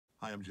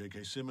Hi, I'm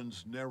J.K.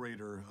 Simmons,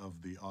 narrator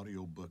of the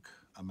audiobook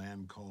A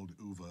Man Called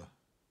OVE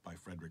by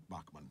Fredrik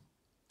Backman.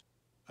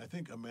 I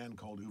think A Man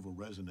Called OVE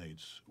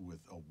resonates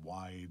with a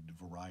wide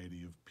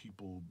variety of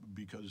people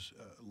because,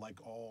 like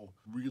all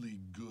really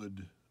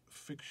good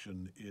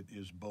fiction, it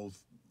is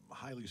both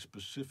highly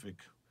specific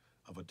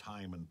of a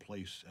time and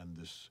place and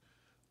this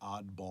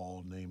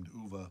oddball named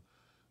OVE,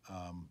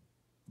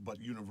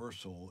 but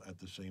universal at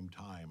the same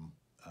time.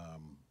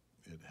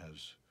 It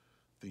has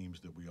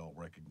themes that we all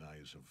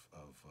recognize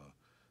of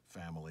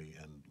family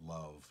and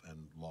love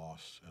and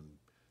loss and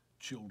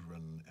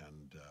children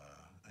and,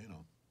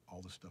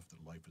 all the stuff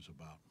that life is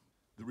about.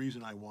 The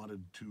reason I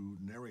wanted to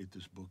narrate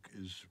this book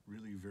is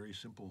really very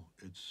simple.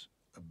 It's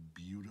a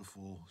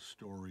beautiful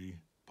story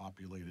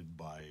populated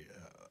by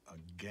a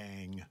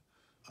gang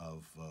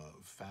of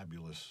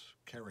fabulous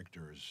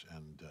characters,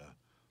 and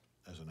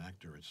as an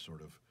actor, it's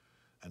sort of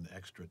an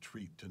extra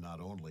treat to not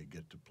only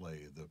get to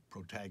play the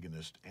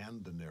protagonist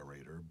and the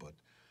narrator, but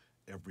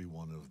every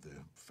one of the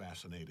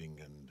fascinating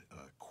and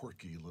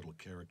quirky little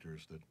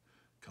characters that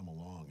come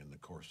along in the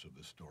course of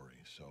the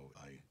story. So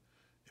I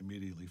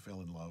immediately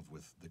fell in love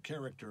with the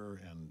character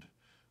and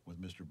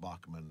with Mr.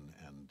 Bachman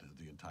and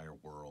the entire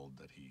world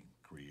that he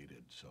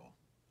created. So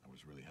I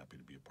was really happy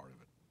to be a part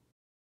of it.